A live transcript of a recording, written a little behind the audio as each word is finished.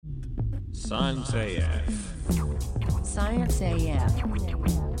Science AF. Science AF.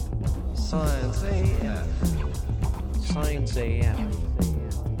 Science AF. Science AF.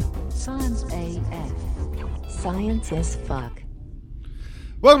 Science AF. Science as fuck.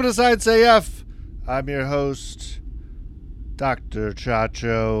 Welcome to Science AF. I'm your host, Dr.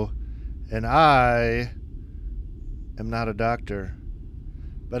 Chacho, and I am not a doctor,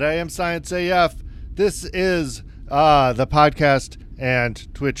 but I am Science AF. This is the podcast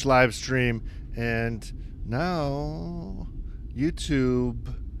and Twitch live stream and now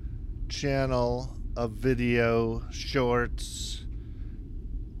YouTube channel of video shorts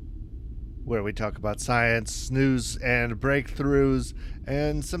where we talk about science, news, and breakthroughs,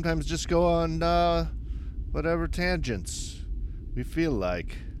 and sometimes just go on whatever tangents we feel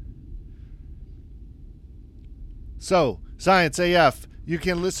like. So, Science AF, you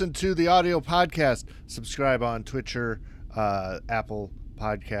can listen to the audio podcast. Subscribe on Twitcher, Apple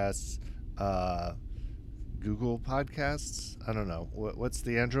Podcasts, Google Podcasts. I don't know. What's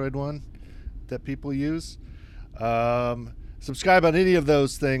the Android one that people use? Subscribe on any of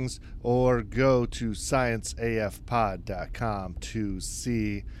those things or go to scienceafpod.com to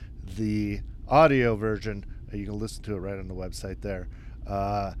see the audio version. You can listen to it right on the website there.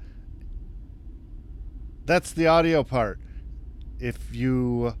 That's the audio part. If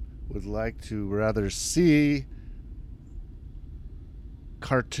you would like to rather see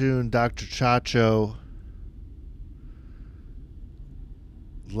cartoon Dr. Chacho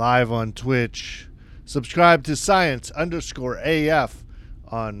live on Twitch, subscribe to Science_AF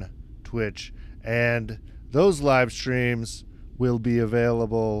on Twitch, and those live streams will be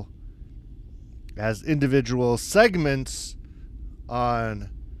available as individual segments on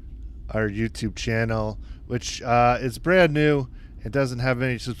our YouTube channel, which is brand new. It doesn't have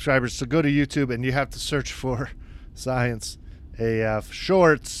any subscribers, so go to YouTube and you have to search for Science AF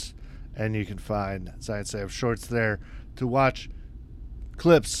Shorts, and you can find Science AF Shorts there to watch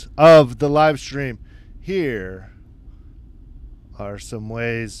clips of the live stream. Here are some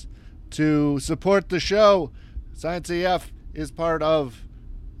ways to support the show. Science AF is part of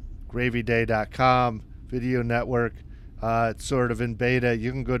GravyDay.com video network. It's sort of in beta.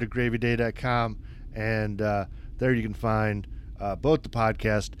 You can go to GravyDay.com, and there you can find both the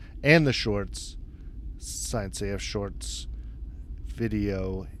podcast and the shorts, Science AF Shorts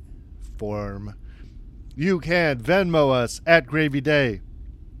video form. You can Venmo us at GravyDay.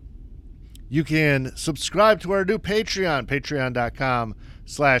 You can subscribe to our new Patreon,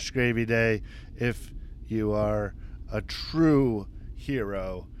 patreon.com/GravyDay, if you are a true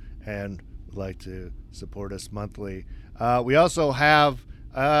hero and would like to support us monthly. We also have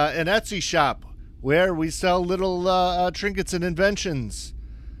an Etsy shop where we sell little trinkets and inventions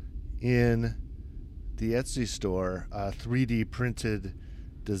in the Etsy store, 3D printed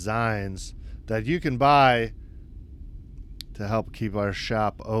designs that you can buy to help keep our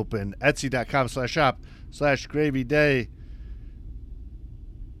shop open. Etsy.com/shop/GravyDay.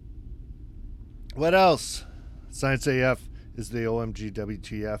 What else? Science AF is the OMG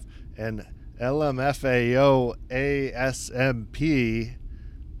WTF and LMFAO ASMP.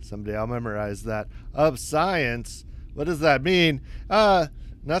 Someday I'll memorize that. Of science. What does that mean?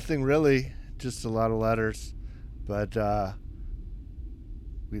 Nothing really. Just a lot of letters. But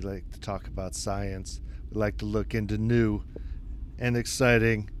we like to talk about science. We like to look into new and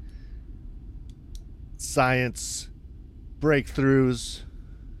exciting science breakthroughs,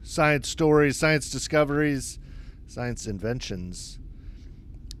 science stories, science discoveries, science inventions,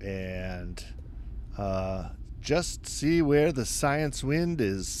 and just see where the science wind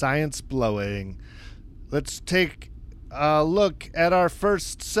is science blowing. Let's take a look at our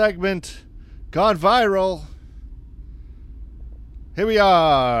first segment, Gone Viral. Here we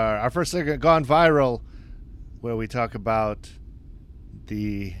are, our first segment, Gone Viral, where we talk about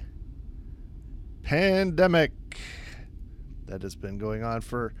the pandemic that has been going on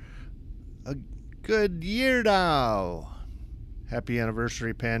for a good year now. Happy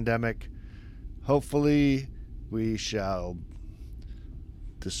anniversary, pandemic. Hopefully we shall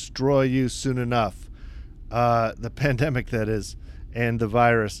destroy you soon enough. The pandemic, that is, and the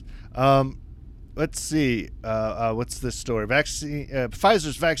virus. Let's see. What's this story?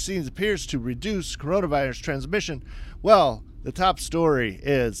 Pfizer's vaccines appears to reduce coronavirus transmission. Well, the top story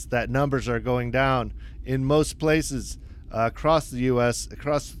is that numbers are going down in most places across the U.S.,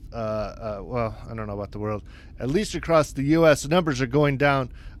 well, I don't know about the world. At least across the U.S., numbers are going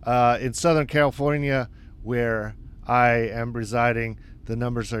down. In Southern California, where I am residing, the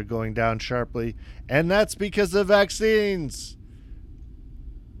numbers are going down sharply, and that's because of vaccines.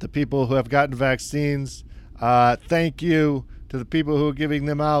 The people who have gotten vaccines, thank you to the people who are giving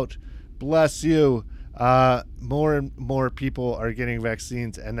them out. bless you. More and more people are getting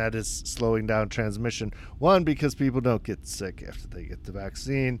vaccines, and that is slowing down transmission. One, because people don't get sick after they get the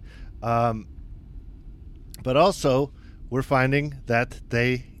vaccine. But also, we're finding that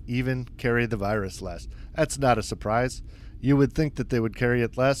they even carry the virus less. That's not a surprise. You would think that they would carry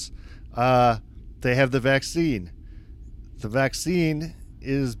it less. They have the vaccine. The vaccine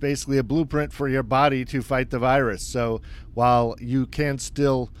is basically a blueprint for your body to fight the virus. So while you can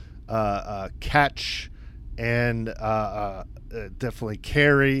still catch and definitely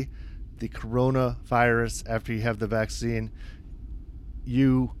carry the coronavirus after you have the vaccine,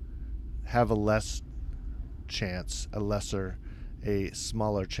 you have a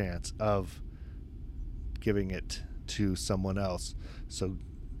smaller chance of giving it to someone else. So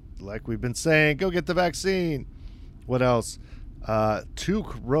like we've been saying, go get the vaccine. What else? 2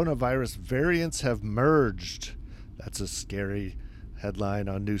 coronavirus variants have merged. That's a scary headline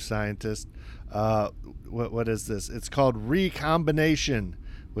on New Scientist. What is this? It's called recombination,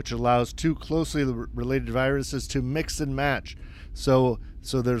 which allows 2 closely related viruses to mix and match. So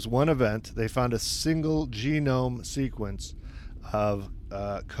there's one event. They found a single genome sequence of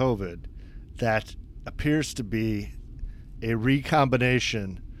COVID that appears to be a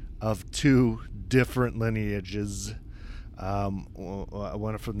recombination of 2 different lineages.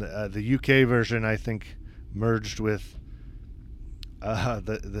 One from the UK version, I think, merged with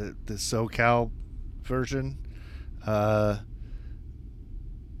the SoCal version.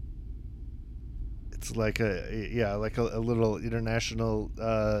 It's like a little international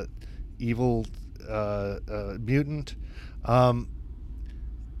evil mutant.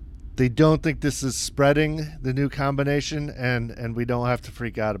 They don't think this is spreading, the new combination, and we don't have to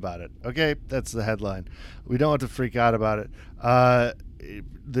freak out about it. Okay, that's the headline. We don't have to freak out about it.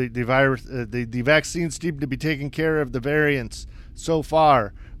 The virus, the vaccines seem to be taking care of the variants so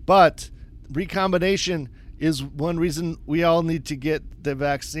far, but recombination is one reason we all need to get the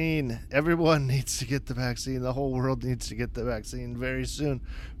vaccine. Everyone needs to get the vaccine. The whole world needs to get the vaccine very soon,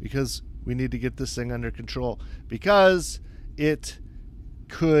 because we need to get this thing under control, because it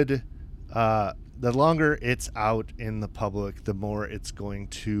could, the longer it's out in the public, the more it's going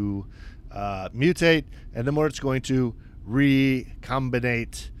to mutate, and the more it's going to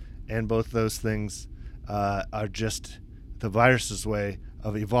recombinate, and both those things are just the virus's way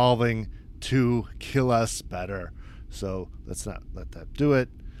of evolving to kill us better. So let's not let that do it.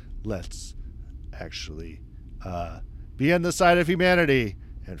 Let's actually be on the side of humanity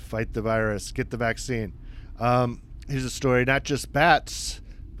and fight the virus, get the vaccine. Here's a story. Not just bats,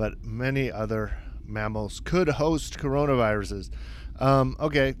 but many other mammals could host coronaviruses.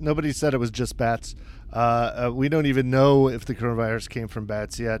 Okay, nobody said it was just bats. We don't even know if the coronavirus came from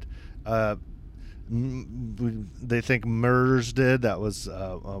bats yet. They think MERS did. That was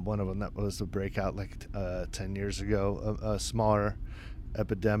one of them. That was a breakout like 10 years ago, a smaller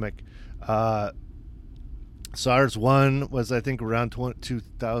epidemic. SARS-1 was, I think, around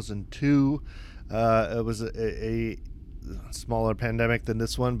 2002. It was a smaller pandemic than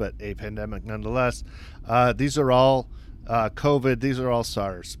this one, but a pandemic nonetheless. These are all COVID. These are all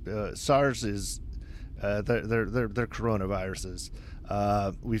SARS. SARS is they're coronaviruses.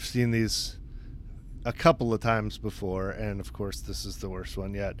 We've seen these a couple of times before, and of course this is the worst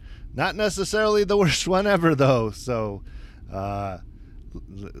one yet. Not necessarily the worst one ever, though. So learn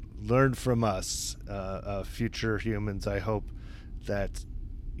from us, future humans. I hope that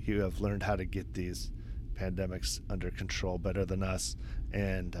you have learned how to get these pandemics under control better than us,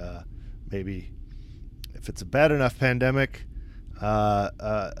 and maybe if it's a bad enough pandemic,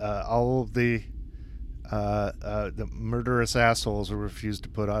 all of the murderous assholes who refuse to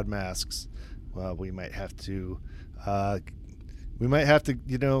put on masks, well, we might have to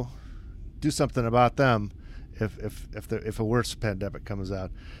do something about them if a worse pandemic comes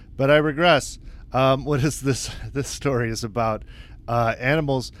out. But I regress. What is this story is about?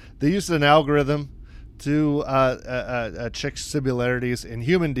 Animals. They used an algorithm to check similarities in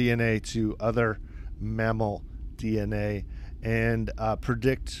human DNA to other mammal DNA and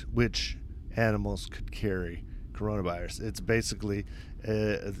predict which animals could carry coronavirus. It's basically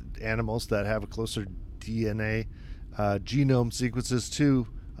animals that have a closer DNA genome sequences to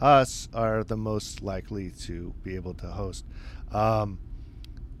us are the most likely to be able to host.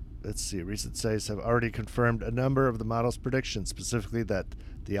 Let's see. Recent studies have already confirmed a number of the model's predictions, specifically that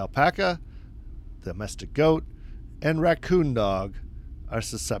the alpaca, the domestic goat, and raccoon dog are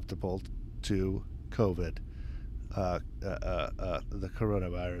susceptible to COVID, the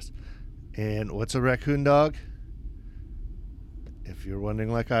coronavirus. And what's a raccoon dog? If you're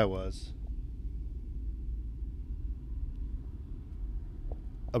wondering like I was.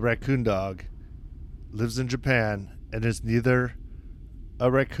 a raccoon dog, lives in Japan, and is neither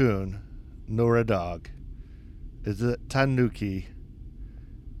a raccoon nor a dog. It's a tanuki.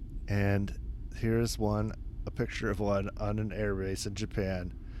 And here's a picture of one on an airbase in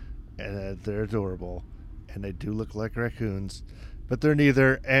Japan. And they're adorable. And they do look like raccoons. But they're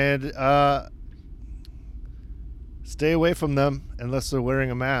neither. And stay away from them unless they're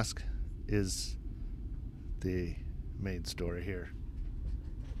wearing a mask is the main story here.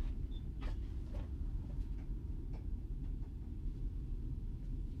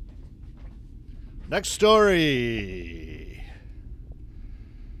 Next story.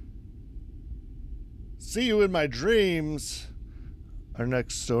 See you in my dreams. Our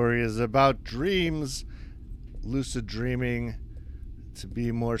next story is about dreams, lucid dreaming, to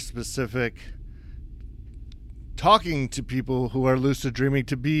be more specific. Talking to people who are lucid dreaming,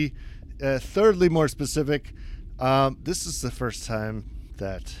 to be thirdly more specific. This is the first time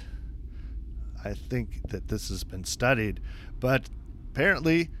that I think that this has been studied, but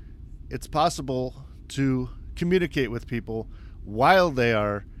apparently it's possible to communicate with people while they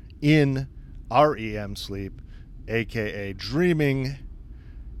are in REM sleep, aka dreaming.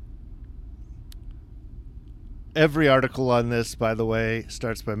 Every article on this, by the way,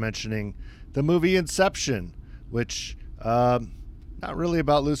 starts by mentioning the movie Inception, which not really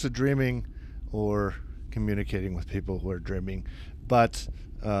about lucid dreaming or communicating with people who are dreaming, but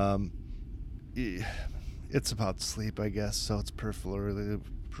it's about sleep, I guess, so it's peripherally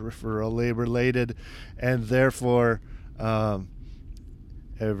related, and therefore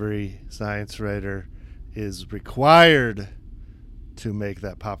every science writer is required to make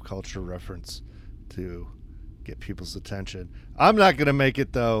that pop culture reference to get people's attention. I'm not going to make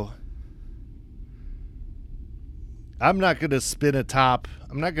it, though. I'm not going to spin a top.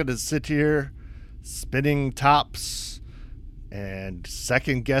 I'm not going to sit here spinning tops and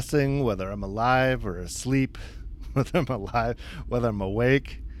second guessing whether I'm alive or asleep, whether I'm alive, whether I'm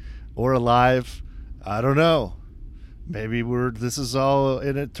awake or alive. I don't know. Maybe this is all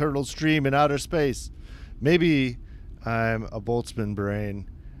an eternal stream in outer space. Maybe I'm a Boltzmann brain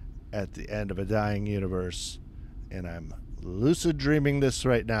at the end of a dying universe, and I'm lucid dreaming this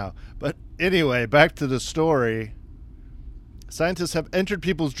right now. But anyway, back to the story. Scientists have entered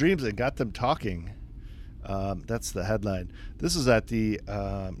people's dreams and got them talking. That's the headline. This is at the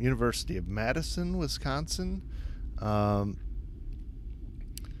University of Madison, Wisconsin.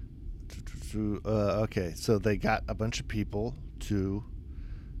 Okay, so they got a bunch of people to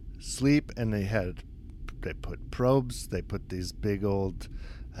sleep, and they put probes. They put these big old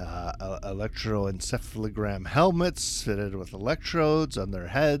electroencephalogram helmets fitted with electrodes on their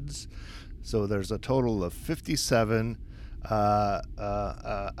heads. So there's a total of 57. Out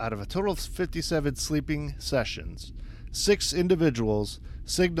of a total of 57 sleeping sessions, 6 individuals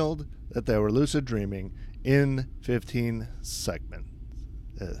signaled that they were lucid dreaming in 15 sessions.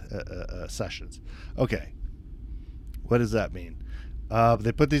 Okay, what does that mean?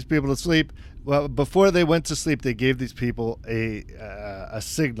 They put these people to sleep. Well, before they went to sleep, they gave these people a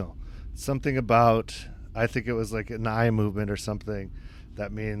signal, something about, I think it was like an eye movement or something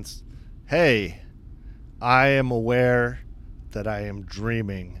that means, hey, I am aware that I am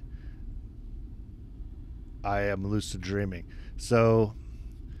dreaming. I am lucid dreaming. So,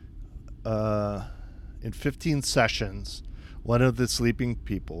 in 15 sessions, one of the sleeping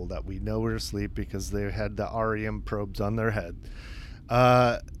people that we know were asleep because they had the REM probes on their head,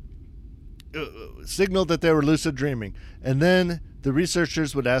 signaled that they were lucid dreaming. And then the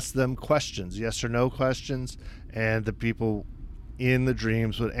researchers would ask them questions, yes or no questions, and the people in the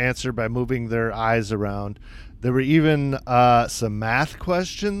dreams would answer by moving their eyes around. There were even some math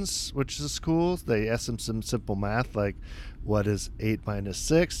questions, which is cool. They asked them some simple math, like what is 8 minus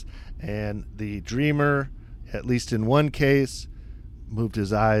 6? And the dreamer, at least in one case, moved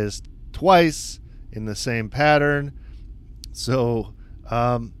his eyes twice in the same pattern. So,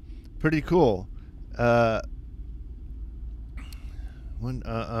 pretty cool.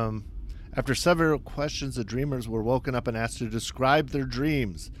 After several questions, the dreamers were woken up and asked to describe their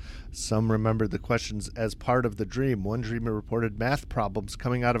dreams. Some remembered the questions as part of the dream. One dreamer reported math problems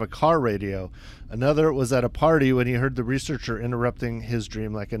coming out of a car radio. Another was at a party when he heard the researcher interrupting his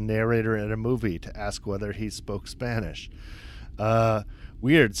dream like a narrator in a movie to ask whether he spoke Spanish.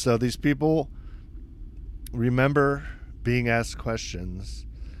 Weird. So these people remember being asked questions,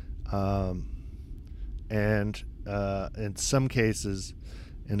 and in some cases,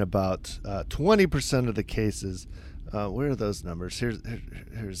 in about 20% of the cases, where are those numbers? Here's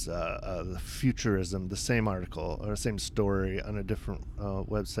the Futurism, the same article or same story on a different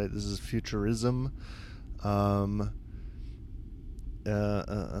website. This is Futurism.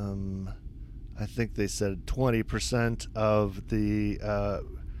 I think they said 20% of the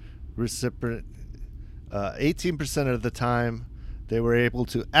recipient, 18% of the time they were able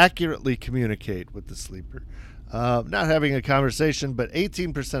to accurately communicate with the sleeper. Not having a conversation, but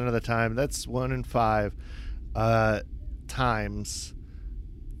 18% of the time, that's 1 in 5 times,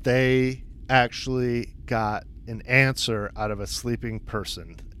 they actually got an answer out of a sleeping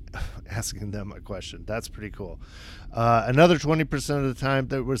person asking them a question. That's pretty cool. Another 20% of the time,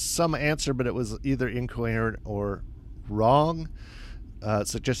 there was some answer, but it was either incoherent or wrong,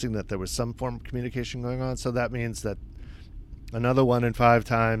 suggesting that there was some form of communication going on. So that means that another 1 in 5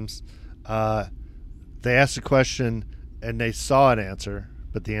 times, they asked a question and they saw an answer,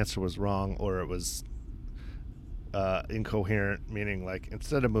 but the answer was wrong, or it was incoherent, meaning like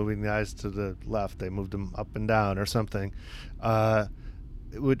instead of moving the eyes to the left, they moved them up and down or something,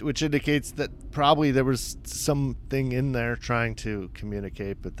 which indicates that probably there was something in there trying to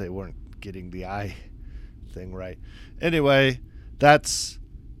communicate, but they weren't getting the eye thing right. Anyway, that's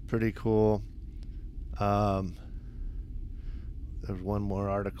pretty cool. There's one more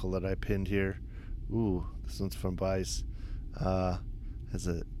article that I pinned here. Ooh, this one's from Vice. Has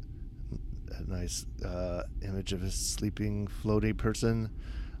a nice image of a sleeping, floaty person.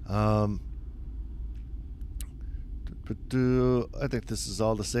 I think this is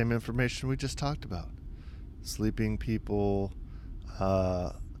all the same information we just talked about. Sleeping people.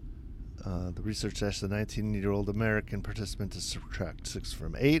 The research asked the 19-year-old American participant to subtract 6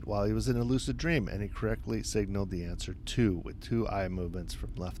 from 8 while he was in a lucid dream, and he correctly signaled the answer 2 with 2 eye movements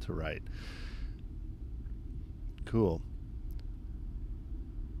from left to right. Cool.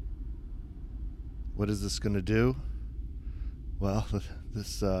 What is this going to do? Well,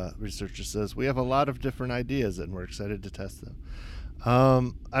 this researcher says, we have a lot of different ideas and we're excited to test them.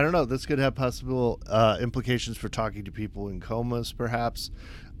 I don't know. This could have possible implications for talking to people in comas, perhaps.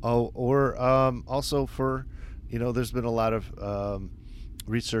 Or also for, there's been a lot of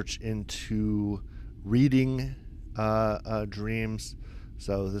research into reading dreams.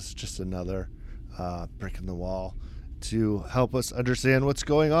 So this is just another brick in the wall to help us understand what's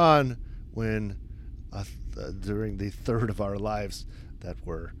going on when during the third of our lives that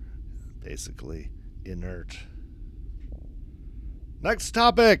we're basically inert. Next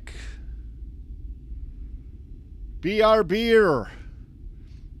topic. BR Beer.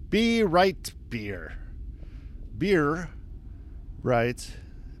 Be right beer. Beer, right,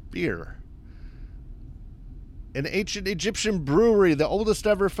 beer. An ancient Egyptian brewery, the oldest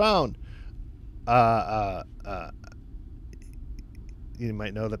ever found. You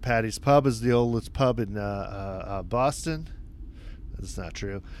might know that Patty's Pub is the oldest pub in Boston. That's not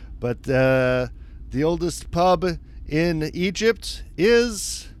true. But the oldest pub in Egypt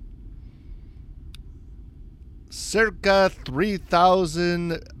is circa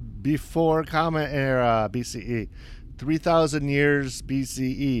 3000 before Common Era BCE. 3000 years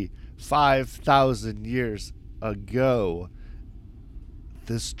BCE. 5,000 years ago,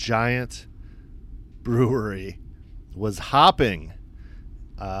 this giant brewery was hopping.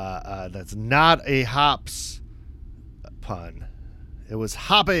 That's not a hops pun. It was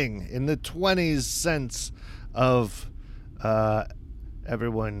hopping in the 20s sense of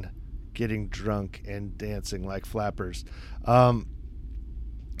everyone getting drunk and dancing like flappers.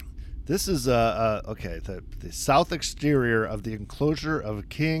 This is the south exterior of the enclosure of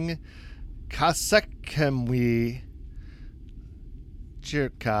King Kasekemwi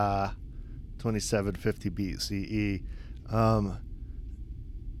circa 2750 BCE.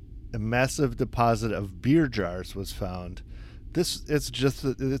 A massive deposit of beer jars was found. It's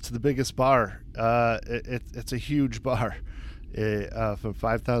the biggest bar. It's a huge bar from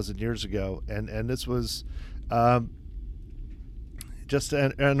 5,000 years ago, and this was just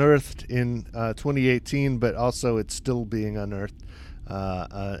unearthed in 2018, but also it's still being unearthed,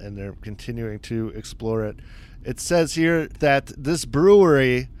 and they're continuing to explore it. It says here that this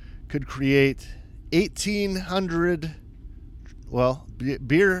brewery could create 1,800,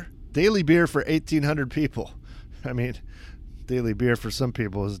 daily beer for 1,800 people. I mean, daily beer for some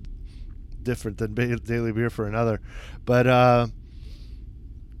people is different than daily beer for another, but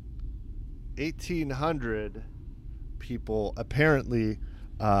 1,800 people apparently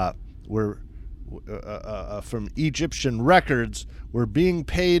were from Egyptian records were being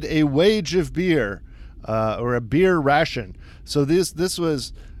paid a wage of beer or a beer ration. So this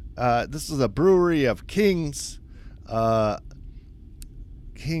is a brewery of kings of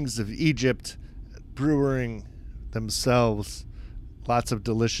Egypt brewing themselves lots of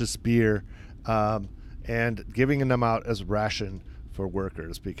delicious beer and giving them out as ration for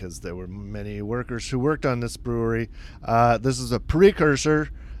workers because there were many workers who worked on this brewery. This is a precursor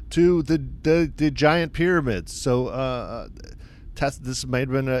to the giant pyramids. So this might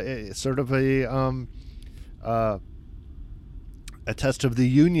have been a sort of a test of the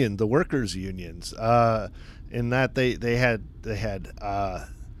union, the workers' unions, in that they had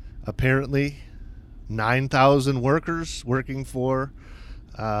apparently 9,000 workers working for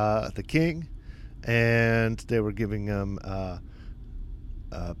the king, and they were giving them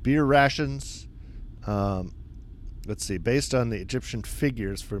beer rations. Let's see. Based on the Egyptian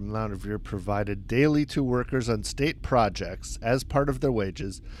figures for amount of beer provided daily to workers on state projects as part of their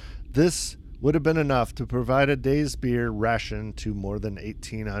wages, this would have been enough to provide a day's beer ration to more than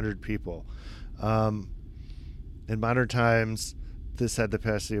 1,800 people. In modern times, this had the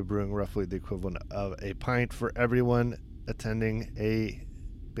capacity of brewing roughly the equivalent of a pint for everyone attending a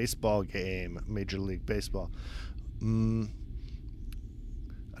baseball game, Major League Baseball. I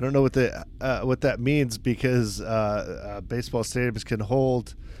don't know what that means because baseball stadiums can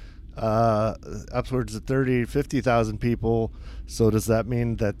hold upwards of 30,000, 50,000 people. So does that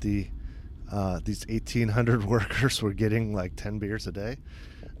mean that these 1,800 workers were getting like 10 beers a day?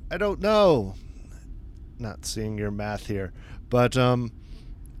 I don't know. Not seeing your math here, but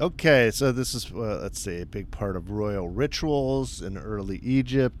okay. So this is let's see, a big part of royal rituals in early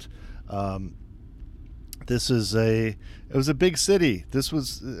Egypt. It was a big city. This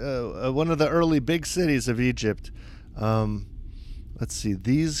was one of the early big cities of Egypt. Let's see.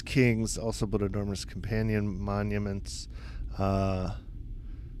 These kings also built enormous companion monuments. There's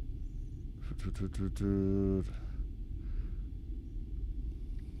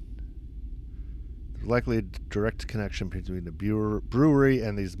likely a direct connection between the brewery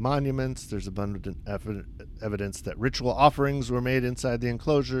and these monuments. There's abundant evidence that ritual offerings were made inside the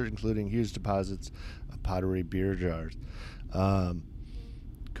enclosure, including huge deposits of pottery beer jars.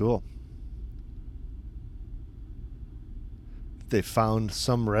 Cool. They found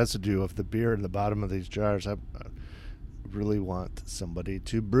some residue of the beer in the bottom of these jars. I really want somebody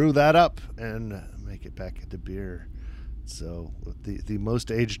to brew that up and make it back into beer. So the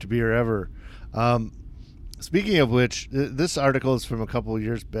most aged beer ever. Speaking of which, this article is from a couple of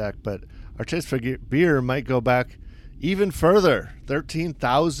years back, but our taste for beer might go back even further,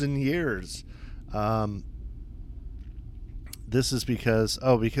 13,000 years. This is because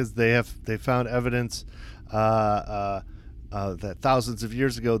they found evidence that thousands of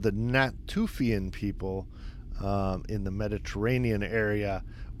years ago the Natufian people in the Mediterranean area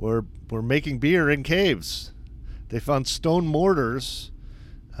were making beer in caves. They found stone mortars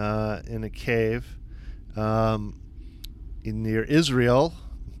in a cave near Israel,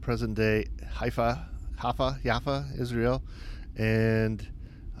 present-day Jaffa, Israel, and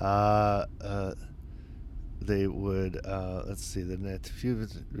they would let's see, the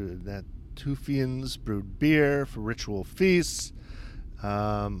Natufians brewed beer for ritual feasts.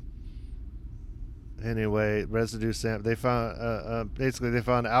 Anyway, residue sample. They found they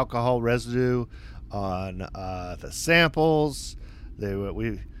found alcohol residue on the samples.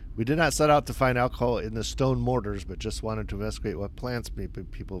 We did not set out to find alcohol in the stone mortars, but just wanted to investigate what plants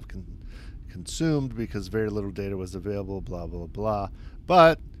people consumed because very little data was available. Blah blah blah.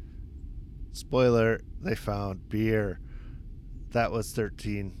 But spoiler, they found beer. That was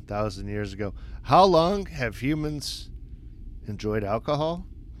 13,000 years ago. How long have humans enjoyed alcohol?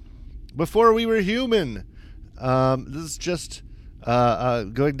 Before we were human. This is just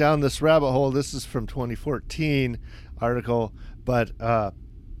going down this rabbit hole. This is from 2014 article, but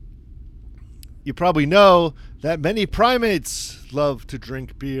you probably know that many primates love to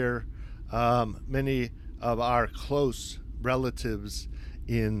drink beer. Many of our close relatives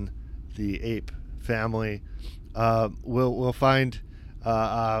in the ape family will find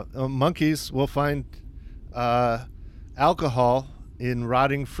monkeys will find alcohol in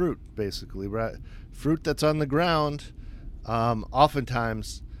rotting fruit, basically. Fruit that's on the ground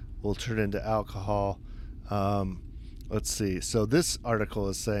oftentimes will turn into alcohol. Let's see. So this article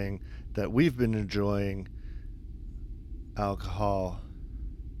is saying that we've been enjoying alcohol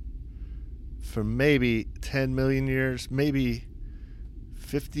for maybe 10 million years, maybe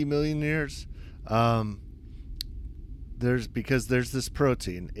 50 million years. There's this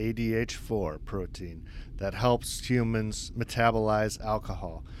protein, ADH4 protein, that helps humans metabolize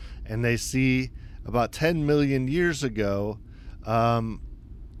alcohol. And they see about 10 million years ago,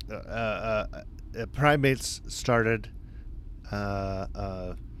 primates started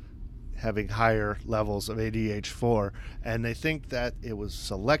having higher levels of ADH4, and they think that it was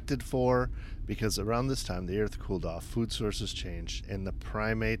selected for because around this time the earth cooled off, food sources changed, and the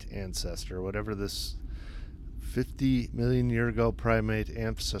primate ancestor, whatever this 50 million year ago primate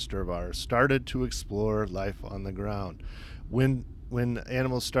ancestor of ours, started to explore life on the ground. When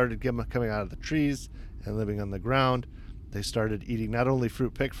animals started coming out of the trees and living on the ground, they started eating not only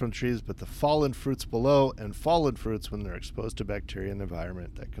fruit picked from trees, but the fallen fruits below, and fallen fruits, when they're exposed to bacteria in the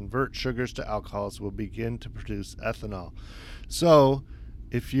environment that convert sugars to alcohols, will begin to produce ethanol. So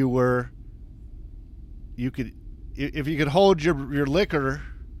if you could hold your liquor,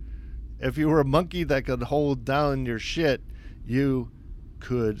 if you were a monkey that could hold down your shit, you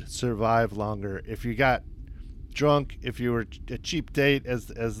could survive longer. If you got drunk, if you were a cheap date, as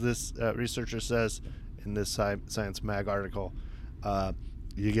this researcher says in this Science Mag article,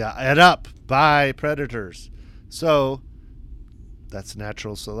 you got ate up by predators. So that's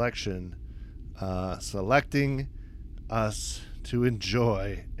natural selection, selecting us to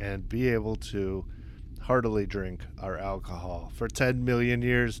enjoy and be able to heartily drink our alcohol for 10 million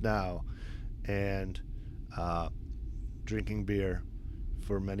years now, and drinking beer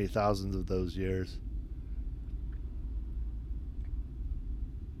for many thousands of those years.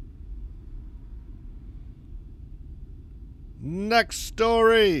 Next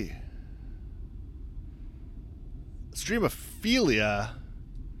story. Extremophilia.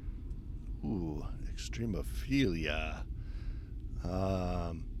 Ooh, extremophilia.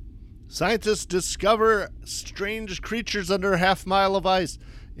 Scientists discover strange creatures under a half mile of ice.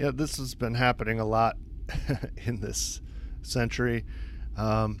 Yeah, this has been happening a lot in this century.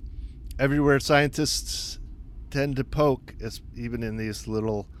 Everywhere scientists tend to poke, even in these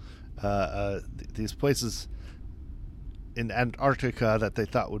little these places in Antarctica that they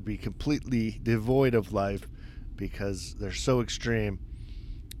thought would be completely devoid of life because they're so extreme.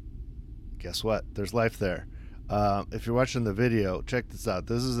 Guess what? There's life there. If you're watching the video, check this out.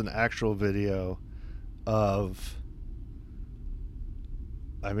 This is an actual video of,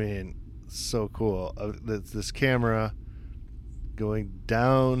 I mean, so cool. This camera going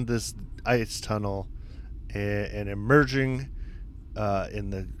down this ice tunnel and emerging in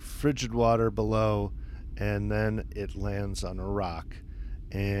the frigid water below, and then it lands on a rock.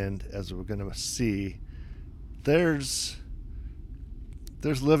 And as we're going to see, there's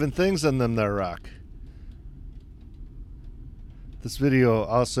living things on them there rock. This video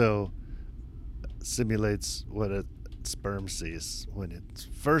also simulates what a sperm sees when it's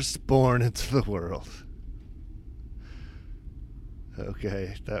first born into the world.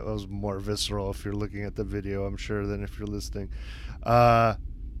 Okay, that was more visceral if you're looking at the video, I'm sure, than if you're listening.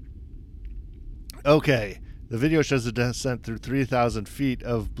 Okay, the video shows a descent through 3,000 feet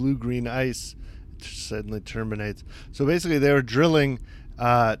of blue-green ice. It suddenly terminates. So basically they were drilling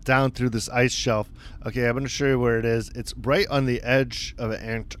down through this ice shelf. Okay, I'm going to show you where it is. It's right on the edge of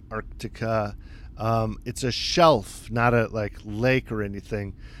Antarctica. It's a shelf, not a lake or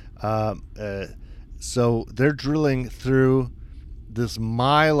anything. So they're drilling through this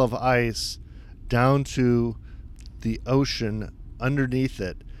mile of ice down to the ocean underneath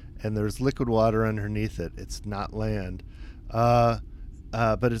it, and there's liquid water underneath it. It's not land. But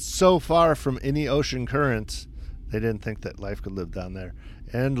it's so far from any ocean currents, they didn't think that life could live down there.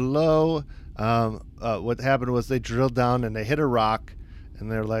 And lo, what happened was they drilled down and they hit a rock, and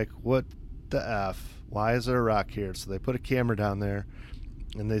they're like, what the F? Why is there a rock here? So they put a camera down there,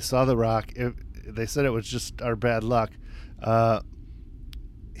 and they saw the rock. They said it was just our bad luck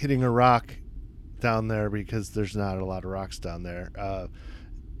hitting a rock down there, because there's not a lot of rocks down there.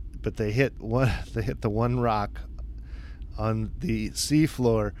 But they hit the one rock on the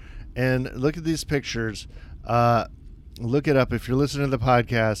seafloor. And look at these pictures. Look it up. If you're listening to the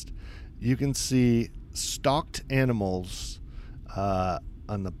podcast, you can see stalked animals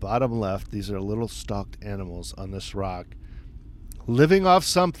on the bottom left. These are little stalked animals on this rock, living off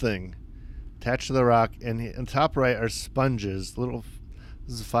something attached to the rock. And on top right are sponges.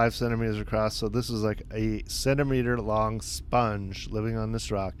 This is 5 centimeters across, so this is like a centimeter long sponge living on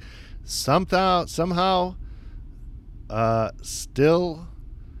this rock. Somehow, still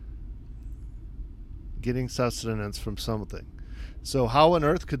getting sustenance from something. So how on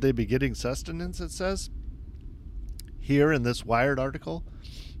earth could they be getting sustenance, it says here in this Wired article?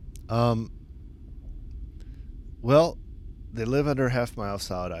 Well, they live under half mile of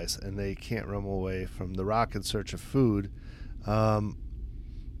solid ice, and they can't roam away from the rock in search of food.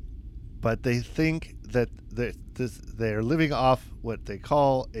 But they think that they're living off what they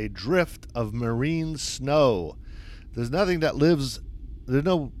call a drift of marine snow. There's nothing that lives. There's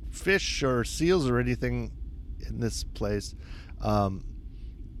no fish or seals or anything in this place. They're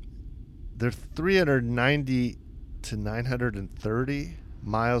 390 to 930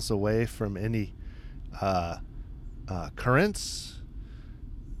 miles away from any currents,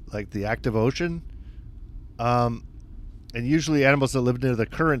 like the active ocean. And usually animals that live near the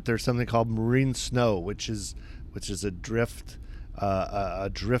current, there's something called marine snow, which is a drift of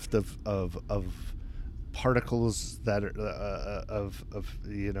particles that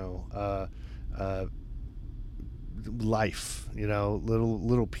are life,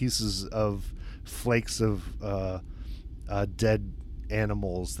 little pieces of flakes of dead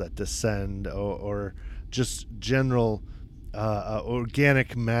animals that descend, or just general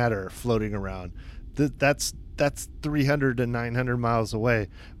organic matter floating around. That's 300 to 900 miles away,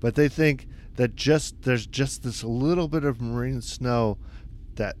 but they think that there's just this little bit of marine snow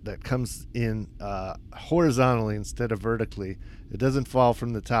that comes in horizontally instead of vertically. It doesn't fall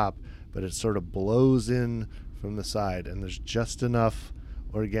from the top, but it sort of blows in from the side, and there's just enough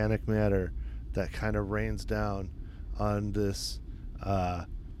organic matter that kind of rains down on this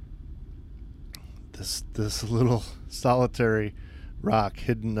this little solitary rock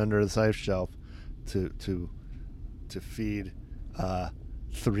hidden under the ice shelf to feed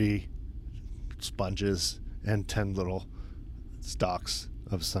 3 sponges and 10 little stalks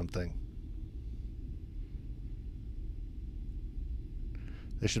of something.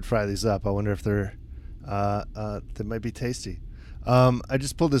 They should fry these up. I wonder if they might be tasty. I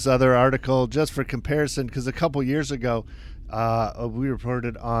just pulled this other article just for comparison because a couple years ago we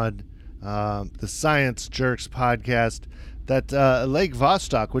reported on the Science Jerks podcast that Lake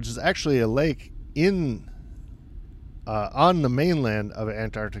Vostok, which is actually a lake in on the mainland of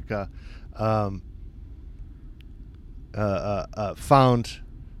Antarctica, found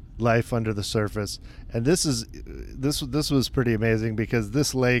life under the surface. And this was pretty amazing because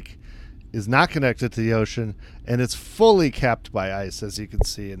this lake is not connected to the ocean, and it's fully capped by ice, as you can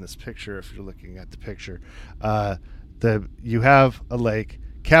see in this picture. If you're looking at the picture, you have a lake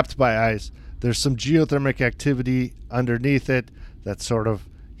capped by ice. There's some geothermal activity underneath it that sort of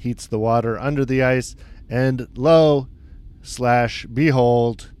heats the water under the ice, and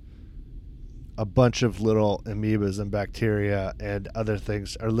behold, a bunch of little amoebas and bacteria and other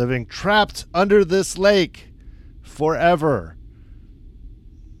things are living trapped under this lake forever,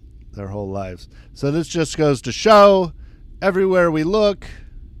 their whole lives. So this just goes to show, everywhere we look,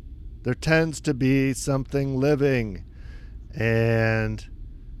 there tends to be something living. And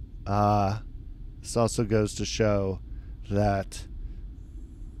this also goes to show that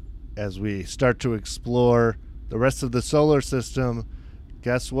as we start to explore the rest of the solar system,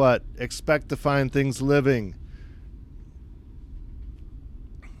 guess what? Expect to find things living.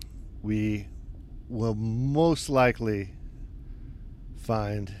 We will most likely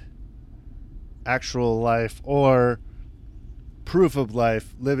find actual life or proof of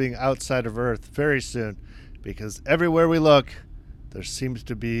life living outside of Earth very soon, because everywhere we look, there seems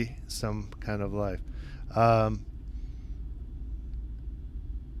to be some kind of life.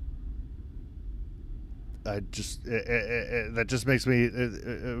 That just makes me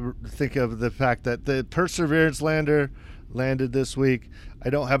think of the fact that the Perseverance lander landed this week. I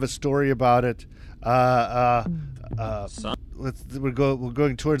don't have a story about it. We're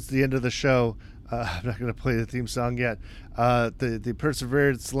going towards the end of the show. I'm not going to play the theme song yet. The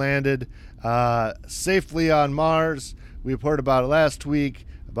Perseverance landed safely on Mars. We reported about it last week,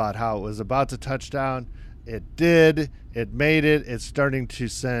 about how it was about to touch down. It did. It made it. It's starting to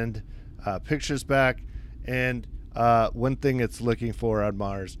send pictures back. And one thing it's looking for on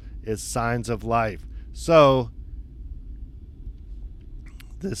Mars is signs of life. So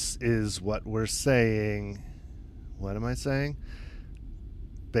this is what we're saying. What am I saying?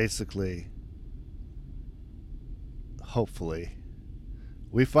 Basically, hopefully,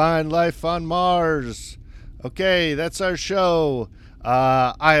 we find life on Mars. Okay, that's our show.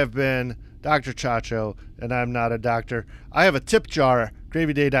 I have been Dr. Chacho, and I'm not a doctor. I have a tip jar,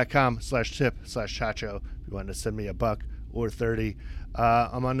 gravyday.com/tip/Chacho. If you want to send me $1 or $30.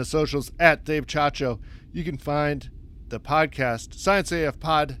 I'm on the socials at Dave Chacho. You can find the podcast,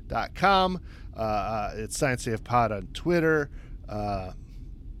 ScienceAFPod.com. It's ScienceAFPod on Twitter.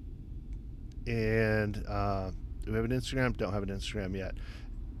 And do we have an Instagram? Don't have an Instagram yet.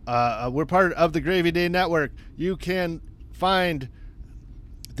 We're part of the Gravy Day Network. You can find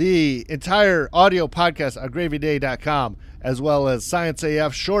the entire audio podcast on gravyday.com, as well as Science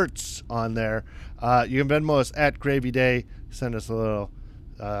AF shorts on there. You can Venmo us at Gravy Day. Send us a little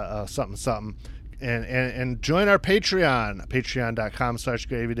something. And join our Patreon,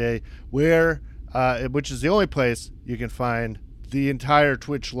 patreon.com/gravyday, which is the only place you can find the entire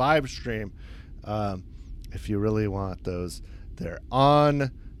Twitch live stream. If you really want those, they're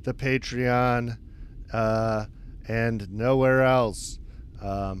on the Patreon and nowhere else.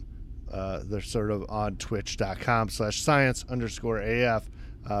 They're sort of on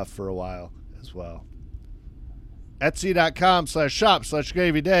twitch.com/science_AF for a while as well.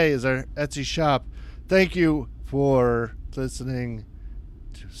 Etsy.com/shop/gravyday is our Etsy shop. Thank you for listening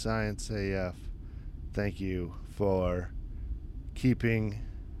to Science AF. Thank you for keeping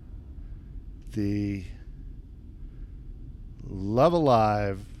the love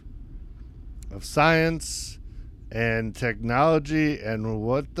alive of science and technology and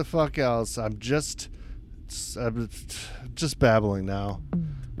what the fuck else. I'm just babbling now.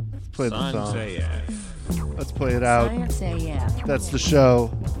 Let's play the song. Let's play it out. Science AF. That's the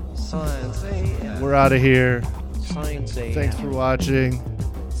show. Science AF. We're out of here. Science AF. Thanks for watching.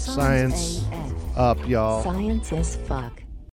 Science AF. up, y'all. Science as fuck.